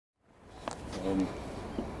And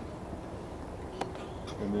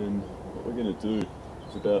then what we're going to do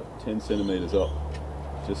is about 10 centimetres up,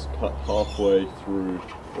 just cut halfway through,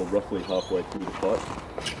 or roughly halfway through the pipe.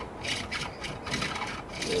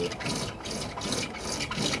 So,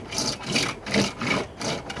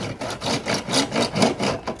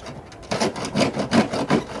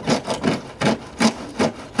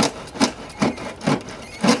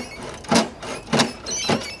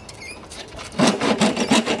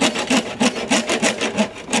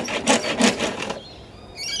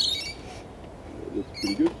 looks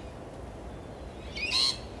pretty good.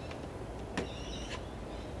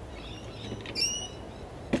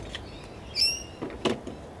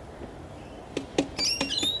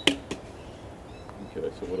 Okay,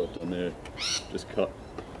 so what I've done there, just cut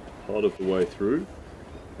part of the way through,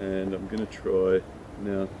 and I'm going to try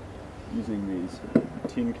now using these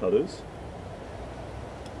tin cutters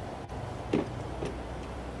to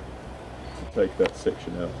take that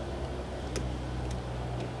section out.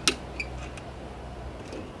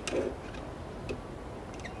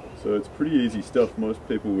 So it's pretty easy stuff. Most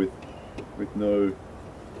people with no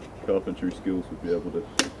carpentry skills would be able to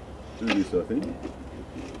do this, I think,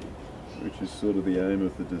 which is sort of the aim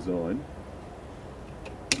of the design.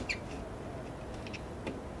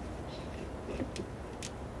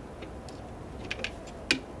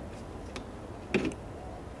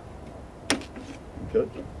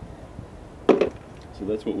 Okay, so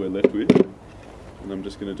that's what we're left with, and I'm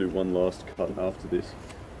just going to do one last cut after this.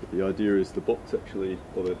 But the idea is the box actually,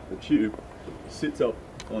 or the tube, sits up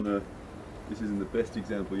on a, this isn't the best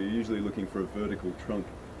example, you're usually looking for a vertical trunk.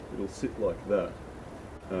 It'll sit like that,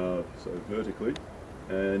 so vertically,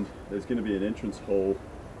 and there's going to be an entrance hole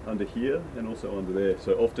under here and also under there.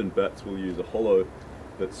 So often bats will use a hollow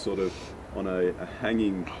that's sort of on a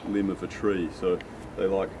hanging limb of a tree, so they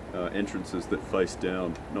like entrances that face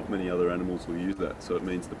down. Not many other animals will use that, so it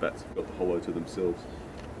means the bats have got the hollow to themselves.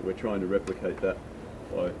 We're trying to replicate that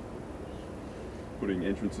by putting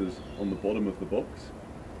entrances on the bottom of the box,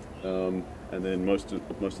 and then most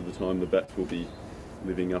of the time the bats will be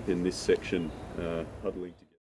living up in this section, huddling together.